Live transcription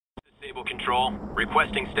Stable Control,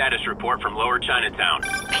 requesting status report from Lower Chinatown.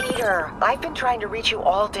 Peter, I've been trying to reach you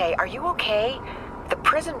all day. Are you okay? The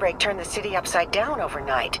prison break turned the city upside down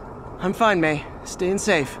overnight. I'm fine, May. Staying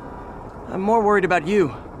safe. I'm more worried about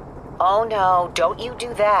you. Oh no, don't you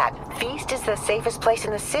do that. Feast is the safest place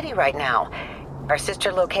in the city right now. Our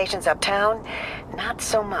sister locations uptown, not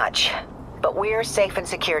so much. But we're safe and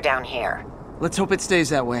secure down here. Let's hope it stays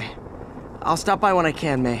that way. I'll stop by when I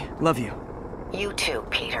can, May. Love you. You too,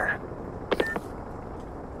 Peter.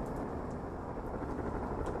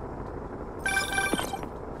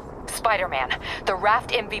 Spider-Man, the Raft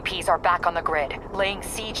MVPs are back on the grid, laying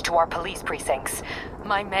siege to our police precincts.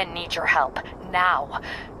 My men need your help, now.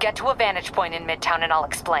 Get to a vantage point in Midtown and I'll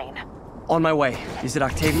explain. On my way. Is it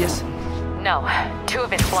Octavius? No, 2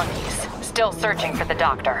 of his flunkies. Still searching for the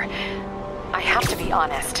doctor. I have to be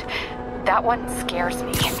honest. That one scares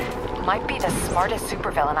me. Might be the smartest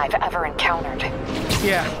supervillain I've ever encountered.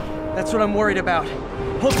 Yeah, that's what I'm worried about.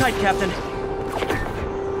 Hold tight, Captain.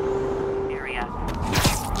 Area.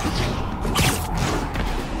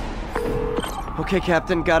 Okay,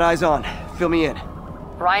 Captain. Got eyes on. Fill me in.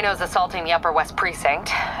 Rhino's assaulting the Upper West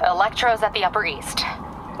Precinct. Electro's at the Upper East.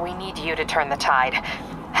 We need you to turn the tide.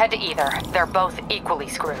 Head to either. They're both equally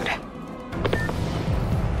screwed.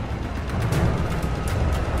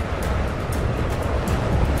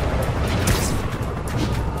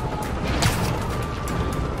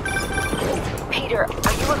 Peter,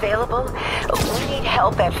 are you available? We need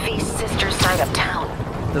help at Feast's sister's side uptown.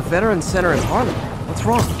 The Veterans Center in Harlem. What's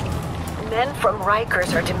wrong? Men from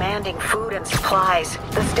Rikers are demanding food and supplies.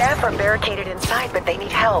 The staff are barricaded inside, but they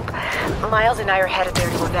need help. Miles and I are headed there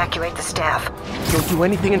to evacuate the staff. Don't do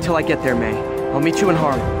anything until I get there, May. I'll meet you in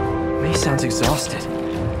Harlem. May sounds exhausted.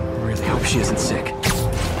 I really hope she isn't sick.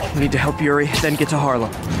 We need to help Yuri, then get to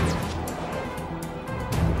Harlem.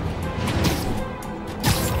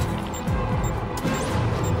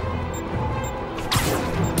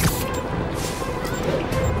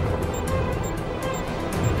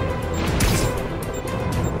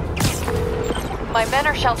 My men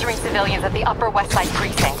are sheltering civilians at the Upper West Side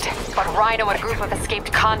Precinct, but Rhino and a group of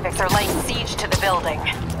escaped convicts are laying siege to the building.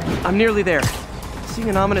 I'm nearly there. Seeing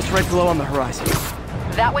an ominous red glow on the horizon.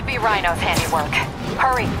 That would be Rhino's handiwork.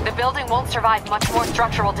 Hurry, the building won't survive much more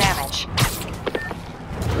structural damage.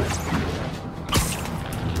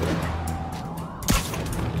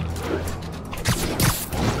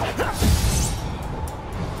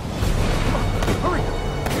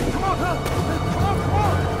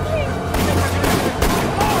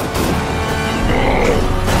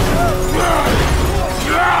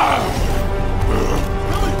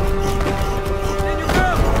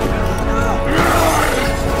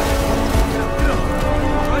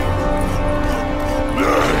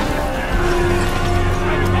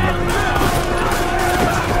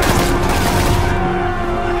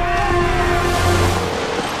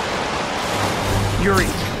 Yuri,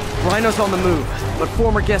 Rhino's on the move, but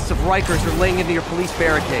former guests of Rikers are laying into your police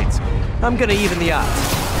barricades. I'm gonna even the odds.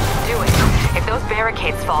 Do it. If those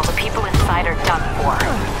barricades fall, the people inside are done for.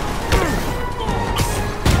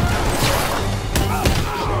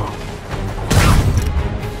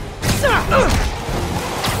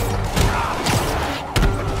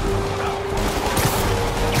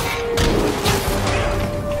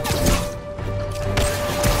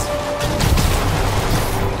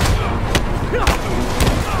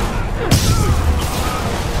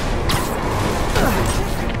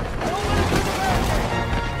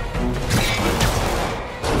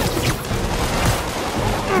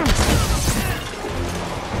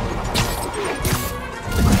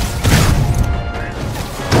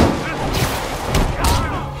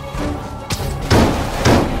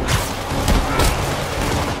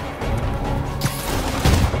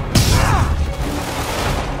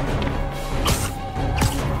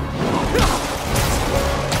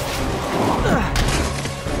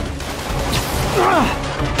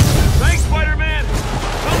 Thanks, Spider-Man!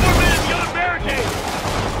 One more man at the other barricade!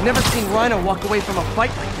 Never seen Rhino walk away from a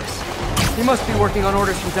fight like this. He must be working on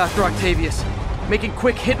orders from Dr. Octavius, making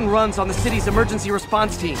quick hit and runs on the city's emergency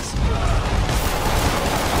response teams.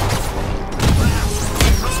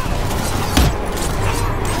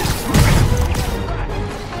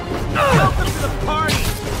 Welcome to the party,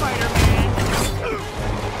 Spider-Man!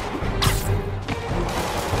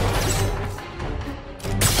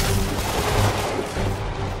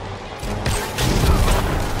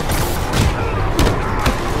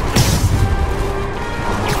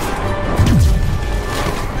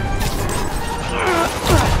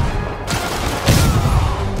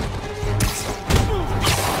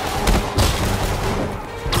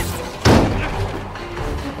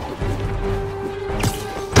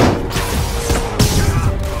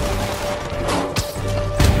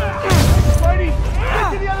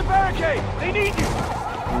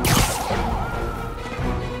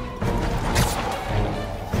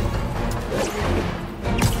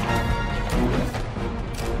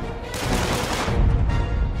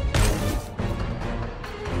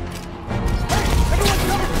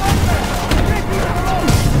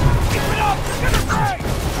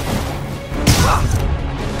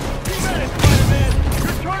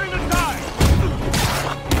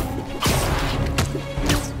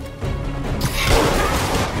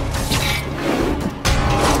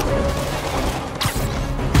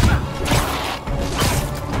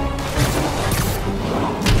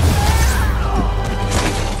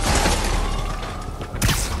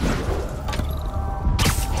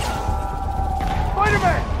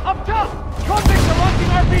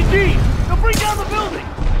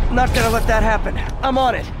 let that happen. I'm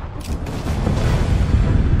on it.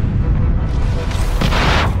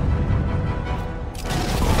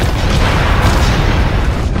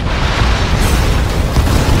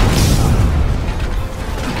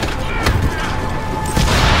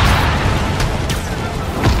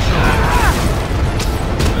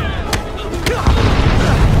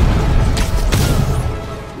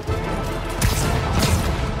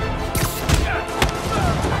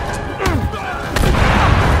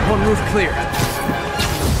 One roof clear.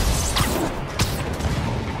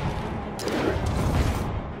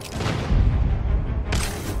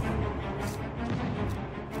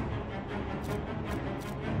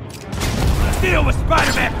 Deal with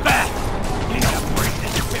Spider-Man fast! You gotta bring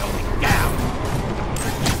this building down!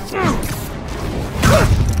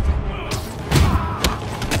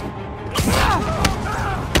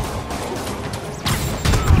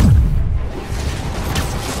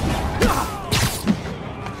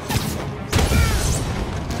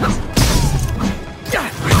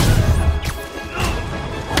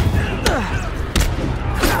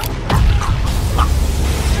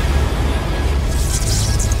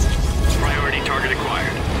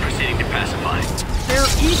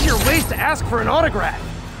 Ask for an autograph.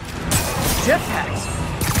 Jetpacks?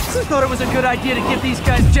 Who thought it was a good idea to give these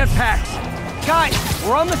guys jetpacks? Guys,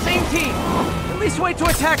 we're on the same team. At least wait to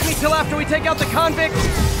attack me till after we take out the convicts.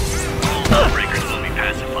 Breakers will be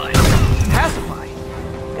pacified. Pacify?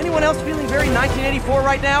 Anyone else feeling very 1984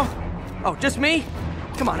 right now? Oh, just me?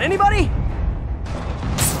 Come on, anybody?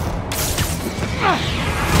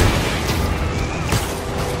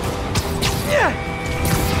 Yeah.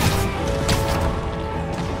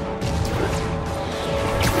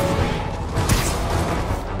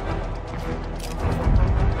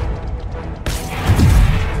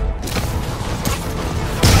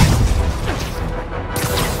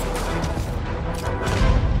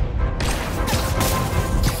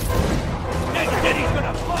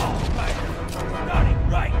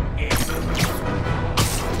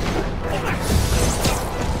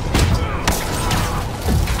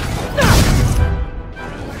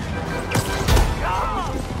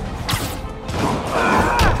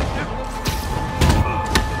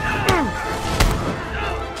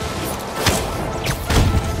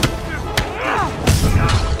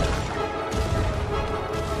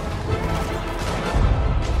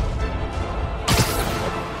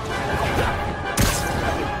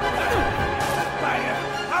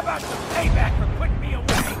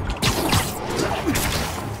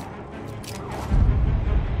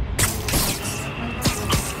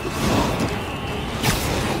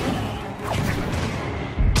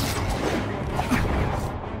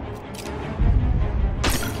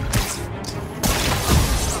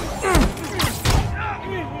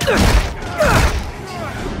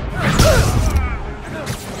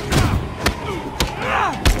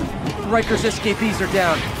 Riker's escapees are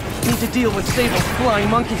down. Need to deal with Sable's flying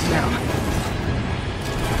monkeys now.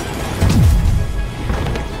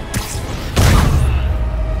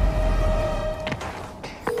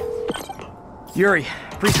 Yuri,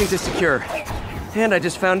 precinct is secure. And I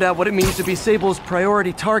just found out what it means to be Sable's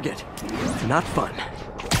priority target. Not fun.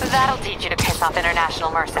 That'll teach you to piss off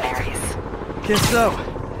international mercenaries. Guess so.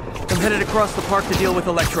 I'm headed across the park to deal with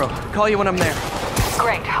Electro. Call you when I'm there.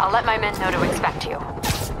 Great. I'll let my men know to expect you.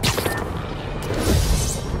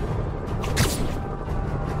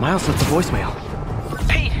 Miles left a voicemail.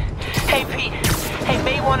 Pete! Hey, Pete. Hey,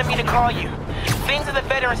 May wanted me to call you. Things at the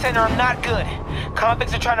Veteran Center are not good.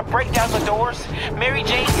 Convicts are trying to break down the doors. Mary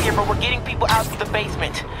Jane's here, but we're getting people out of the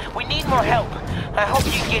basement. We need more help. I hope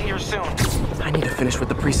you can get here soon. I need to finish with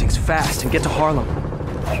the precincts fast and get to Harlem.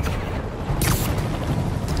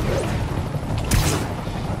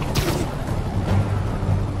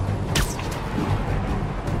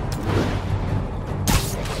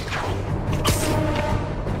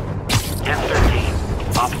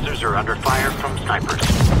 Officers are under fire from snipers.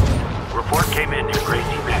 Report came in near Gracie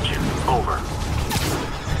Mansion. Over.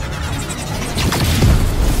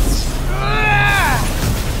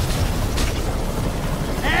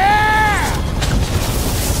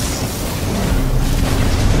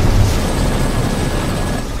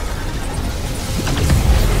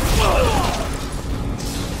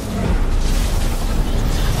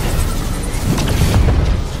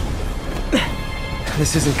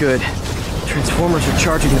 This isn't good. Transformers are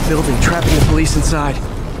charging the building, trapping the police inside.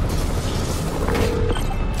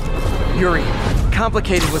 Yuri,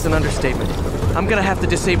 complicated was an understatement. I'm gonna have to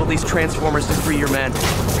disable these transformers to free your men.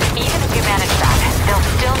 Even if you manage that, they'll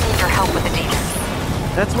still need your help with the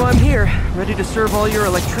demons. That's why I'm here, ready to serve all your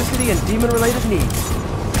electricity and demon-related needs.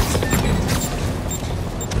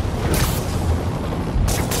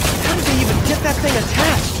 How did thing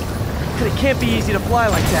attached. But it can't be easy to fly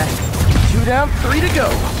like that. 2 down, 3 to go.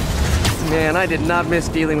 Man, I did not miss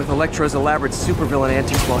dealing with Electro's elaborate supervillain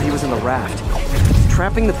antics while he was in the raft.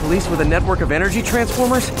 Trapping the police with a network of energy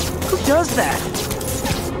transformers? Who does that?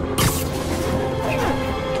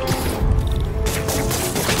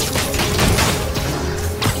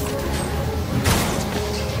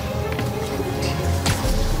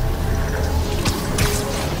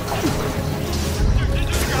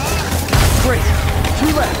 Great.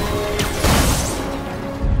 2 left.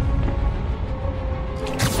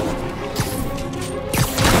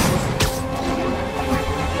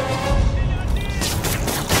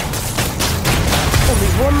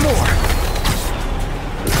 One more.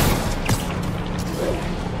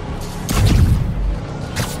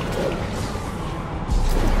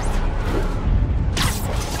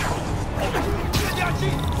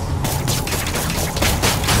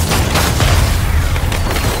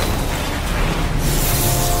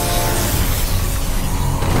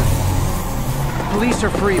 Police are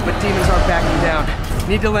free, but demons aren't backing down.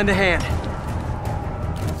 Need to lend a hand.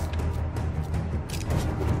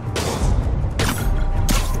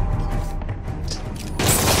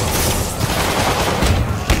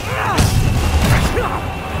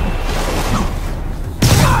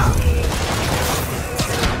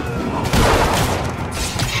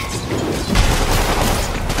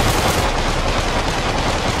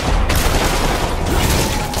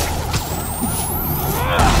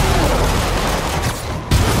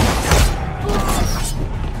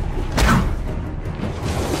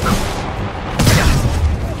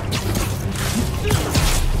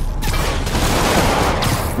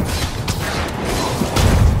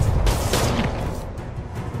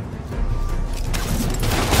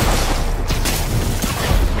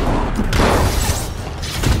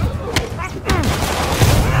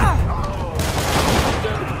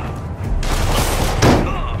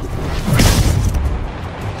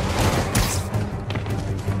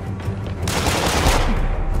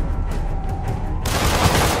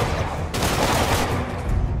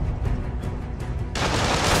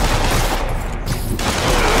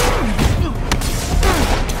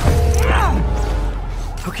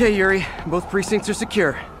 Okay, Yuri. Both precincts are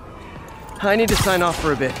secure. I need to sign off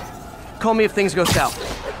for a bit. Call me if things go south.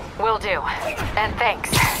 Will do. And thanks.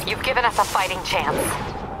 You've given us a fighting chance.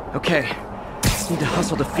 Okay. Need to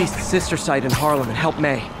hustle to Feast's sister site in Harlem and help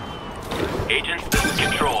May. Agents, this is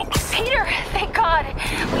Control. Peter, thank God.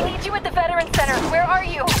 We need you at the Veterans Center. Where are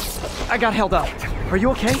you? I got held up. Are you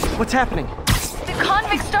okay? What's happening? The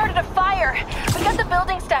convicts started a fire. We got the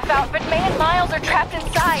building staff out, but May and Miles are trapped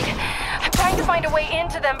inside. I'm trying to find a way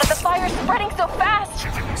into them, but the fire's spreading so fast.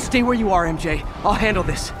 Stay where you are, MJ. I'll handle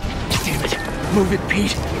this. Damn it. Move it,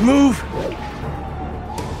 Pete. Move!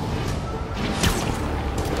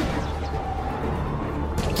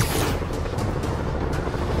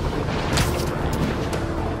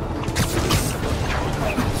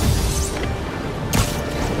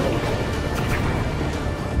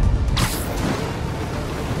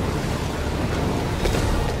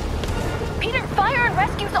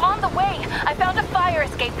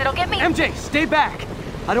 It'll get me. MJ, stay back!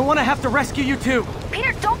 I don't want to have to rescue you too.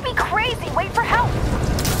 Peter, don't be crazy. Wait for help.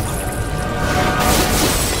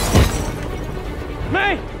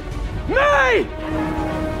 May! May!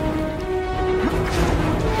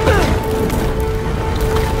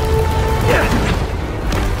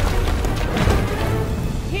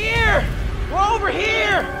 Here! We're over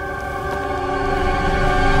here!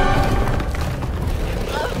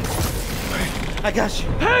 I got you.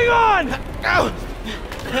 Hang on! Oh.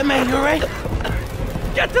 Hey, man, you alright?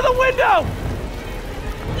 Get to the window!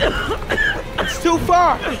 It's too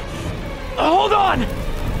far. Hold on!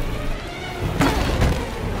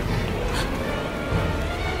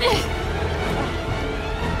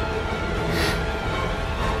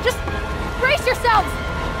 Just brace yourselves!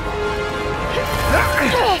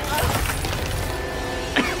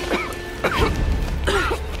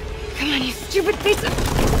 Come on, you stupid piece of...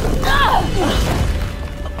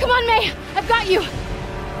 Come on, May! I've got you!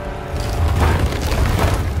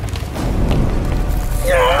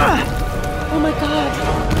 Oh my God!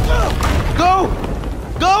 Go!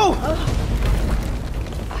 Go!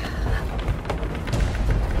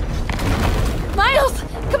 Miles!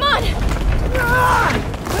 Come on! No!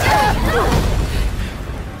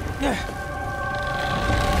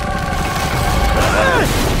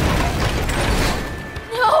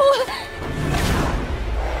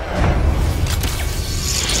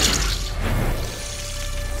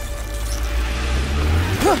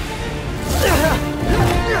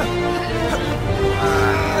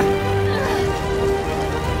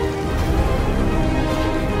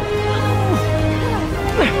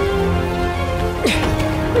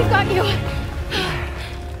 We've got you.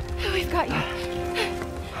 We've got you.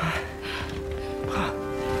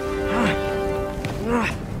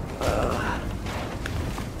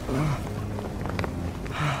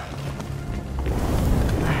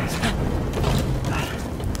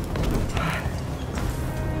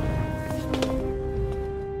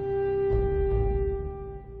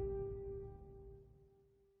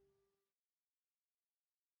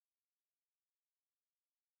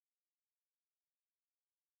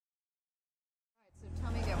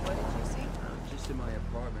 Tell me again, what did you see? Just in my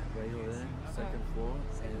apartment, right over there, second floor,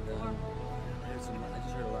 and I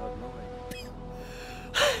just heard a loud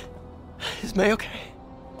noise. Is May okay?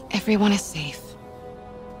 Everyone is safe.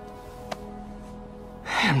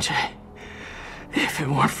 MJ, if it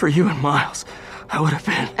weren't for you and Miles, I would have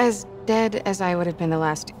been... As dead as I would have been the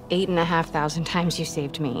last 8,500 times you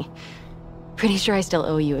saved me. Pretty sure I still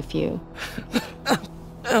owe you a few.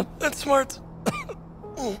 That's smart.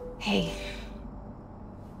 Hey.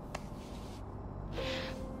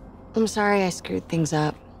 I'm sorry I screwed things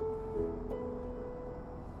up.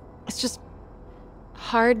 It's just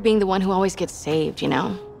hard being the one who always gets saved, you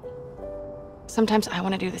know? Sometimes I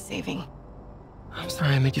want to do the saving. I'm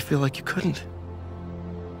sorry I made you feel like you couldn't.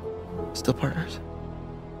 Still partners?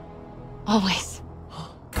 Always.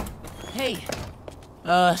 Hey,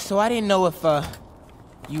 so I didn't know if,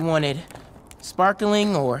 you wanted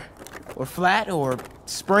sparkling or flat or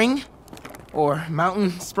spring or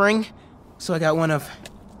mountain spring, so I got one of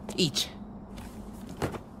each.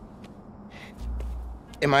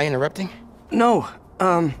 Am I interrupting? No,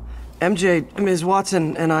 MJ, Ms.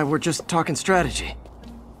 Watson and I were just talking strategy.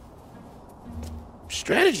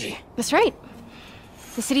 Strategy? That's right.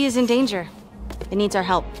 The city is in danger. It needs our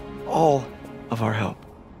help. All of our help.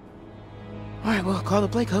 All right, well, call the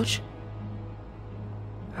play, coach.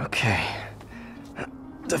 Okay.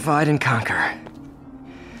 Divide and conquer.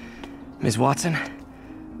 Ms. Watson,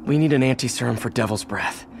 we need an anti-serum for Devil's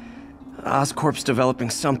Breath. Oscorp's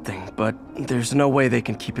developing something, but there's no way they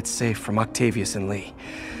can keep it safe from Octavius and Lee.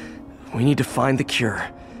 We need to find the cure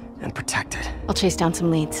and protect it. I'll chase down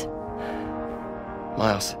some leads.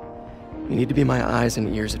 Miles, you need to be my eyes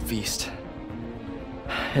and ears at Feast.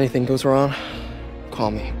 Anything goes wrong,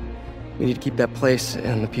 call me. We need to keep that place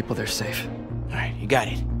and the people there safe. All right, you got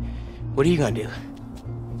it. What are you gonna do?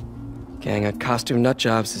 Gang at Costume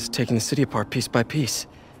Nutjobs is taking the city apart piece by piece.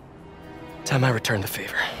 Time I return the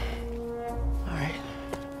favor. All right.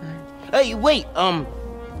 Hey, wait, how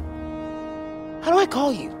do I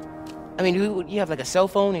call you? I mean, you have like a cell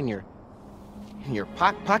phone in your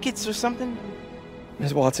pockets or something?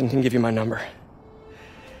 Ms. Watson can give you my number.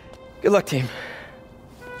 Good luck, team.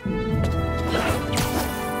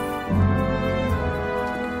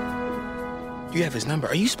 You have his number.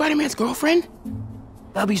 Are you Spider-Man's girlfriend?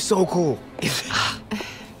 That'd be so cool.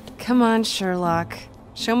 Come on, Sherlock.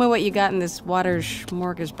 Show me what you got in this water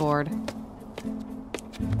smorgasbord.